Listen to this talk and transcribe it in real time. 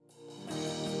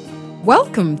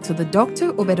Welcome to the Dr.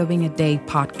 Obed Owing Day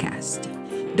podcast.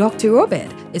 Dr.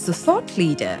 Obed is a thought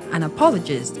leader and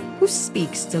apologist who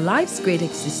speaks to life's great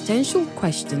existential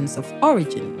questions of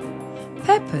origin,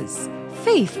 purpose,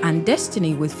 faith, and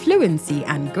destiny with fluency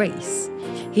and grace.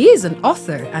 He is an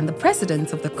author and the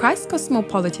president of the Christ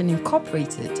Cosmopolitan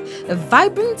Incorporated, a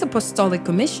vibrant apostolic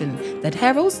commission that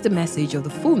heralds the message of the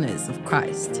fullness of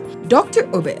Christ. Dr.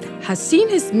 Obed has seen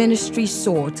his ministry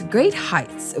soar to great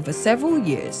heights over several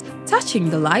years, touching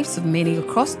the lives of many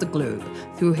across the globe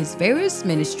through his various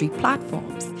ministry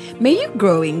platforms. May you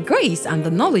grow in grace and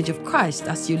the knowledge of Christ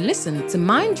as you listen to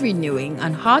mind-renewing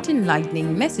and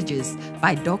heart-enlightening messages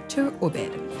by Dr.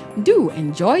 Obed. Do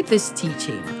enjoy this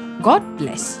teaching. God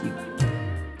bless you.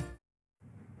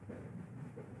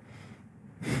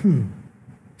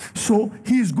 So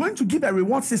he is going to give a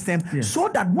reward system so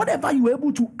that whatever you are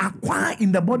able to acquire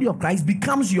in the body of Christ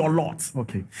becomes your lot.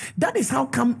 Okay. That is how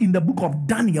come in the book of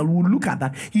Daniel, we'll look at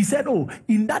that. He said,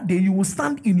 in that day you will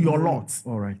stand in your lot.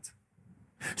 All right.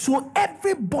 So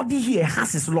everybody here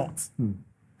has his lot.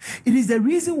 It is the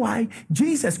reason why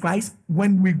Jesus Christ,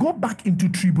 when we go back into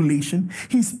tribulation,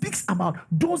 he speaks about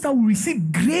those that will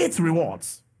receive great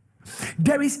rewards.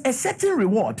 There is a certain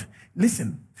reward.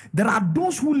 Listen, there are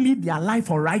those who live their life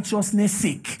for righteousness'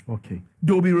 sake. Okay.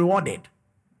 They will be rewarded.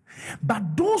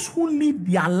 But those who live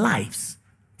their lives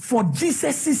for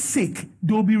Jesus' sake,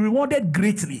 they will be rewarded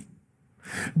greatly.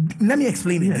 Let me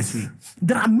explain it this way.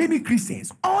 There are many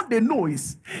Christians. All they know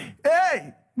is,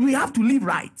 hey, we have to live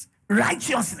right.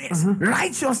 Righteousness.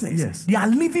 Righteousness. Yes. They are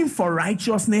living for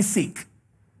righteousness' sake.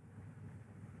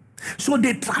 So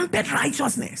they trumpet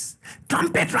righteousness.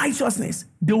 Trumpet righteousness.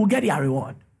 They will get their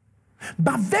reward.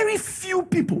 But very few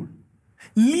people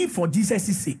live for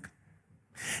Jesus' sake.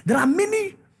 There are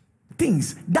many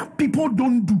things that people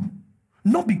don't do,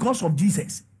 not because of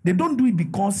Jesus. They don't do it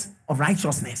because of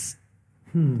righteousness.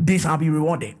 They shall be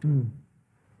rewarded.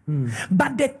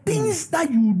 But the things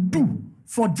that you do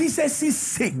for Jesus'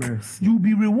 sake, you'll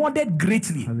be rewarded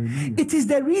greatly. Hallelujah. It is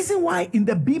the reason why in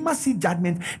the Bema Seat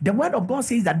judgment, the word of God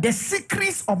says that the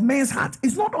secrets of men's heart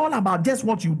is not all about just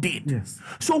what you did. Yes.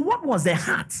 So what was the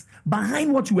heart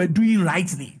behind what you were doing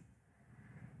rightly?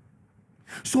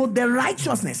 So the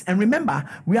righteousness, and remember,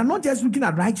 we are not just looking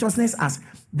at righteousness as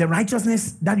the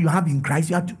righteousness that you have in Christ.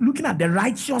 You are looking at the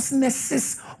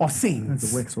righteousnesses of saints.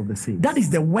 That's the works of the saints. That is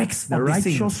the works the of the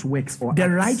righteous saints. works or The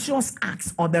acts. righteous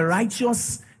acts or the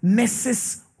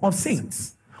righteousnesses of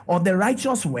saints, or the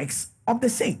righteous works of the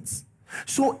saints.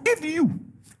 So if you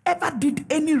ever did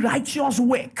any righteous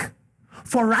work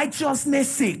for righteousness'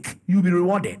 sake, you'll be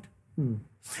rewarded.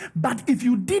 But if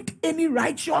you did any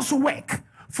righteous work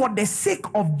for the sake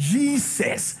of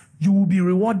Jesus, you will be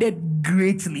rewarded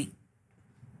greatly.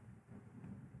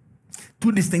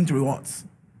 Two distinct rewards.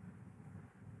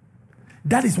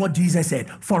 That is what Jesus said.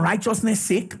 For righteousness'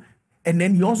 sake. And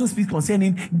then he also speaks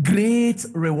concerning great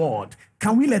reward.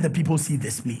 Can we let the people see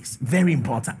this, please? Very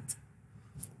important.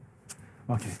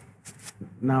 Okay.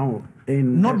 Now,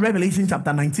 in Not Revelation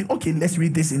chapter 19. Okay, let's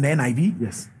read this in the NIV.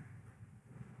 yes.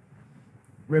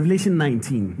 Revelation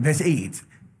 19. Verse 8.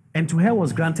 And to her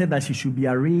was granted that she should be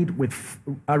arrayed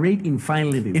in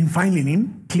fine linen, In fine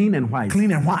linen, clean and white.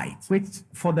 clean and white. Which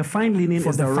for the fine linen For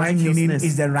is the the fine linen righteousness.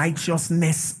 is the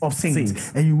righteousness of saints.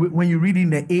 Saints. And when you read in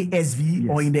the ASV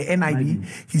or Yes. in the NIV,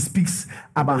 he speaks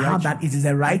about how righteous- that it is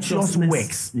the righteous righteousness,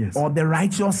 works yes. or the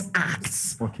righteous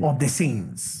acts Okay. of the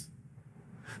saints.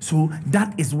 So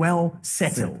that is well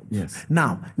settled. Yes.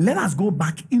 Now, let us go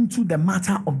back into the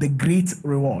matter of the great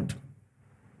reward.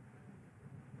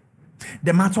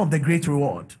 The matter of the great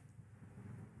reward.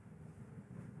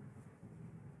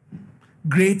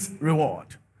 Great reward.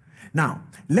 Now,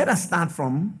 let us start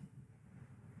from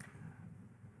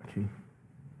Okay.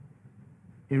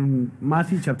 In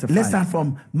Matthew chapter 5. let's start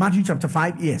from Matthew chapter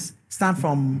 5. Yes. Start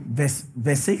from verse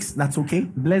 6. That's okay.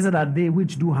 Blessed are they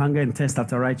which do hunger and thirst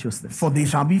after righteousness, For they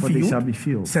shall be for filled. they shall be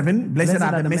filled. 7. Blessed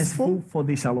are the merciful. for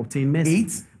they shall obtain mercy.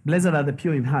 8. Blessed are the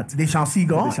pure in heart, They shall see for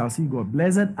God. they shall see God.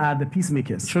 Blessed are the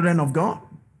peacemakers. Children of God.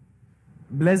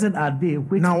 Blessed are they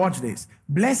which Now watch this.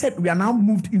 Blessed, we are now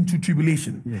moved into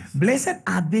tribulation. Yes. Blessed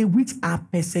are they which are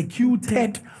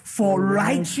persecuted for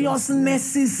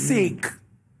righteousness' sake.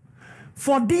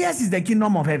 For theirs is the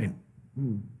kingdom of heaven.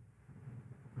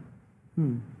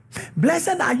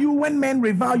 Blessed are you when men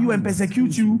revile you and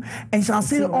persecute you and shall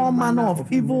say all manner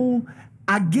of evil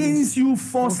against you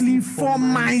falsely for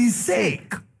my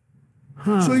sake.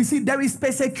 So you see, there is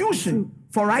persecution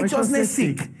for righteousness'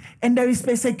 sake, and there is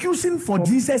persecution for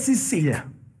Jesus' sake. Yeah.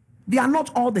 They are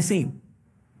not all the same.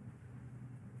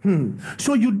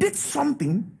 So you did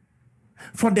something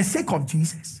for the sake of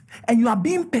Jesus, and you are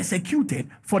being persecuted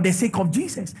for the sake of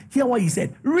Jesus, hear what he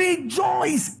said: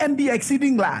 rejoice and be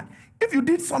exceeding glad. If you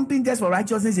did something just for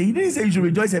righteousness, he didn't say you should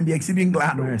rejoice and be exceeding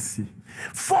glad. Mercy.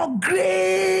 For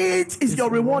great is your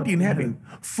reward in heaven.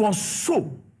 For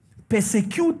so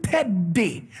persecuted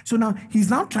they. So now he's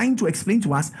now trying to explain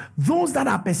to us those that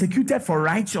are persecuted for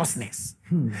righteousness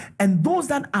and those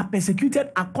that are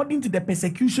persecuted according to the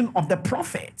persecution of the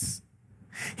prophets.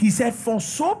 He said, for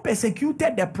so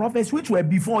persecuted the prophets which were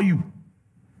before you.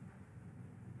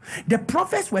 The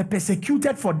prophets were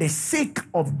persecuted for the sake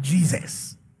of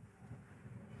Jesus.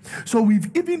 So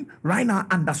we've even right now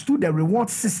understood the reward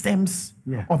systems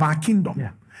of our kingdom.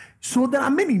 Yeah. So there are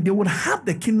many, they would have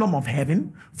the kingdom of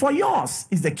heaven. For yours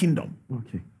is the kingdom.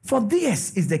 Okay. For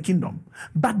theirs is the kingdom.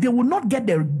 But they will not get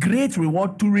the great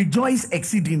reward to rejoice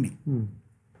exceedingly.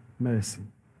 Mercy.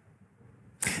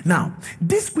 Now,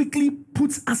 this quickly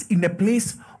puts us in the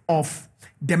place of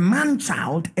the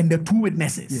man-child and the two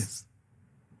witnesses. Yes.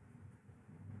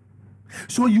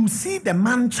 So you see the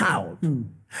man-child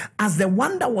as the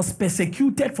one that was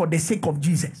persecuted for the sake of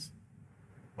Jesus.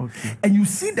 Okay. And you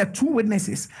see the two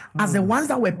witnesses as the ones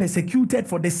that were persecuted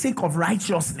for the sake of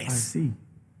righteousness. I see.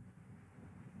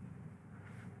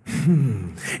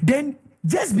 Then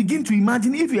just begin to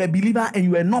imagine if you're a believer and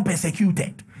you are not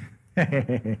persecuted.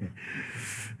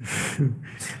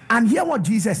 And hear what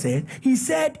Jesus said. He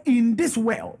said, in this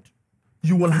world,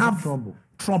 you will have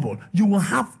trouble. You will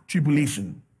have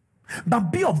tribulation.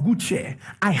 But be of good cheer.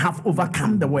 I have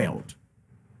overcome the world.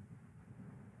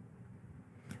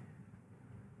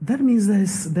 That means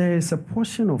there is a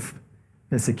portion of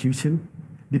persecution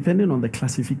depending on the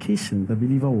classification the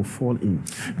believer will fall in.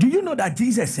 Do you know that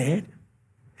Jesus said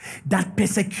that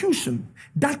persecution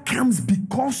that comes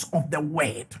because of the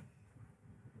word?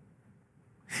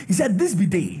 He said, this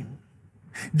be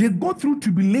they go through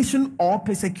tribulation or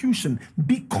persecution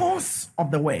because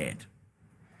of the word.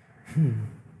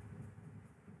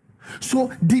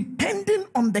 So depending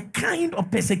on the kind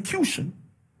of persecution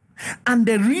and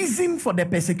the reason for the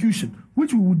persecution,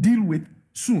 which we will deal with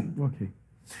soon, Okay.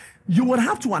 you will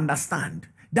have to understand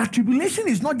that tribulation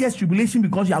is not just tribulation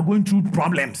because you are going through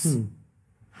problems.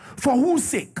 For whose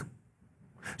sake?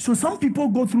 So some people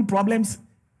go through problems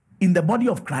in the body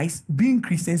of Christ, being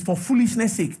Christians, for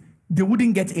foolishness' sake. They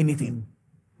wouldn't get anything.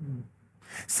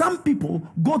 Some people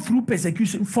go through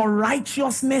persecution for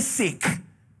righteousness' sake,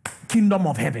 kingdom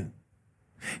of heaven.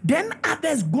 Then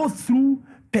others go through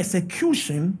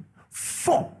persecution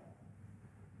for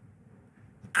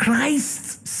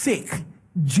Christ's sake,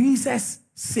 Jesus'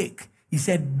 sake. He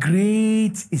said,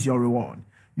 great is your reward.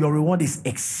 Your reward is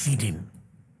exceeding.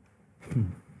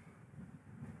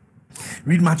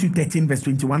 Read Matthew 13 verse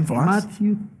 21 for us.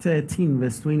 Matthew 13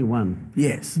 verse 21.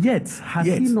 Yes. Yet hath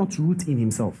he not root in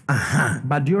himself,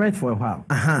 but dureth for a while.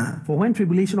 For when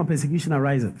tribulation or persecution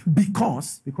ariseth,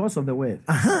 Because of the word,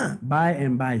 by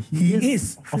and by he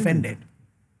is offended.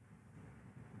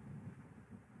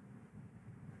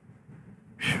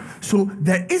 So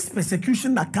there is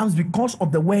persecution that comes because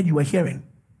of the word you are hearing.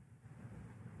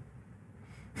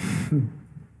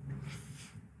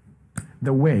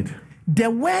 The word. The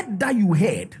word that you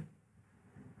heard,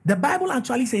 the Bible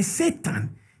actually says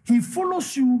Satan, he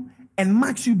follows you and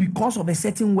marks you because of a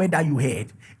certain word that you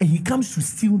heard, and he comes to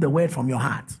steal the word from your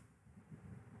heart.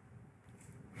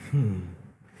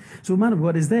 So, man of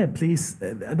God, is there a place,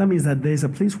 that means that there is a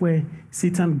place where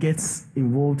Satan gets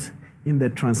involved in the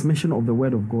transmission of the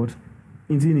word of God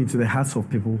into the hearts of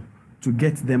people to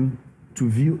get them to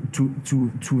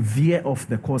veer off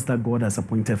the course that God has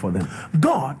appointed for them.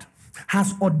 God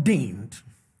has ordained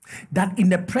that in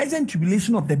the present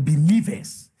tribulation of the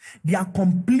believers, their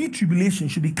complete tribulation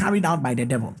should be carried out by the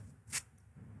devil.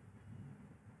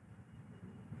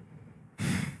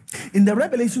 In the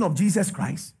revelation of Jesus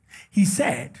Christ, he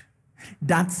said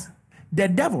that the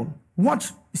devil,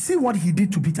 see what he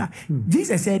did to Peter.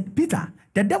 Jesus said, Peter,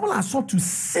 the devil has sought to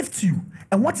sift you.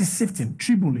 And what is sifting?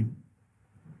 Tribulation.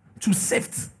 To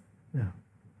sift. Yeah.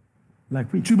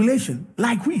 Like wheat. Tribulation,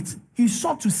 like wheat. He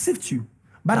sought to sift you.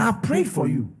 But I have prayed for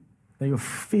you. That your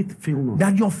faith fail not.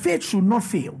 That your faith should not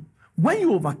fail. When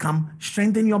you overcome,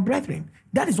 strengthen your brethren.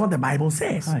 That is what the Bible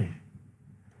says. Aye.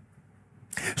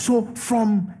 So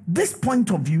from this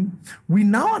point of view, we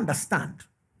now understand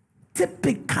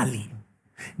typically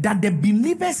that the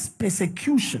believer's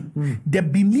persecution, the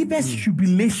believer's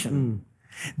tribulation,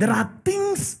 there are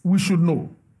things we should know.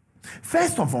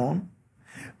 First of all,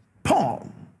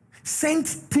 Paul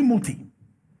sent Timothy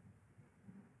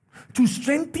to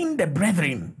strengthen the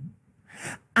brethren.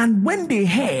 And when they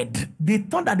heard, they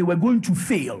thought that they were going to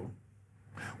fail.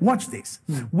 Watch this.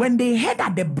 When they heard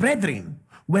that the brethren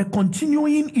were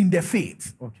continuing in the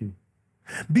faith, Okay.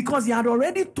 because he had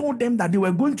already told them that they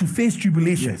were going to face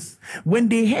tribulations. When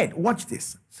they heard, watch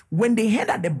this. When they heard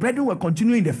that the brethren were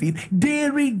continuing in the faith, they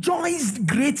rejoiced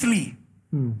greatly.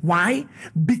 Why?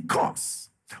 Because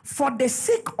for the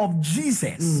sake of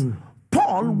Jesus,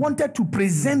 Paul wanted to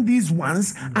present these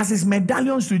ones as his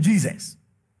medallions to Jesus.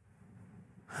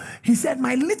 He said,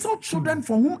 my little children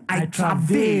for whom I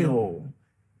travail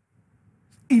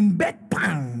in bed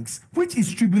pangs, which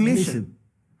is tribulation,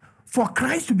 for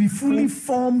Christ to be fully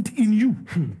formed in you.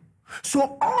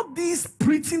 So all this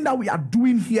preaching that we are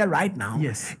doing here right now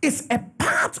is a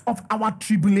part of our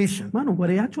tribulation. Man of God,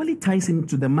 it actually ties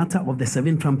into the matter of the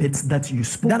 7 trumpets that you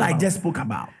spoke about. I just spoke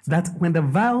about. That when the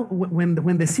vial,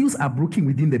 when the seals are broken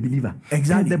within the believer,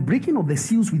 exactly, the breaking of the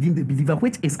seals within the believer,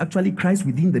 which is actually Christ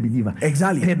within the believer,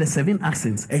 exactly, per the 7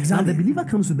 accents, exactly. Now the believer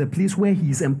comes to the place where he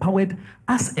is empowered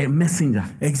as a messenger,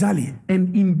 exactly,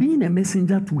 and in being a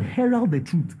messenger to herald the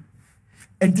truth.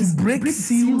 And to break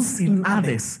seals in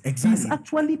others. Exactly. He's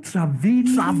actually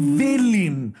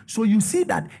travailing. So you see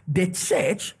that the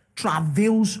church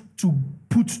travails to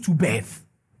put to birth.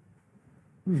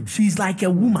 She's like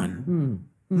a woman.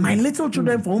 My little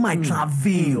children for whom I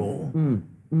travail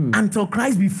until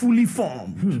Christ be fully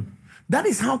formed. That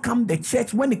is how come the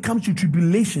church, when it comes to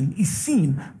tribulation, is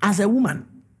seen as a woman.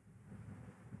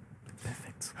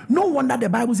 Perfect. No wonder the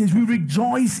Bible says we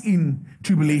rejoice in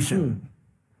tribulation.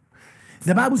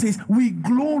 The Bible says we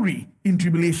glory in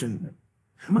tribulation.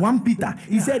 1 Peter,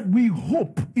 he said we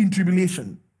hope in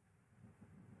tribulation.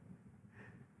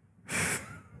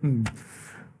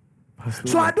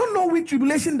 So I don't know which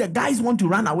tribulation the guys want to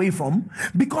run away from,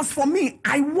 because for me,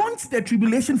 I want the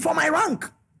tribulation for my rank.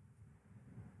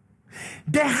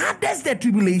 The hardest the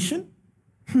tribulation,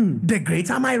 the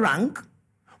greater my rank.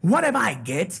 Whatever I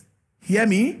get, hear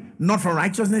me, not for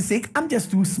righteousness' sake, I'm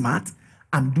just too smart.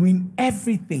 I'm doing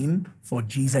everything for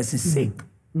Jesus' sake.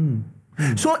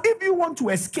 So if you want to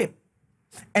escape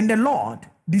and the Lord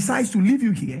decides to leave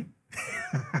you here,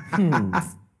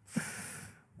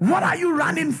 what are you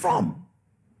running from?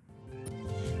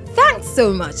 Thanks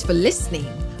so much for listening.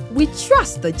 We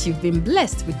trust that you've been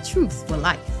blessed with truth for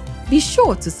life. Be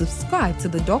sure to subscribe to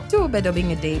the Dr.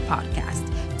 Obedobing a Day podcast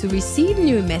to receive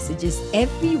new messages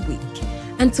every week.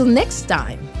 Until next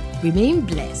time, remain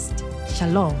blessed.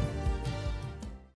 Shalom.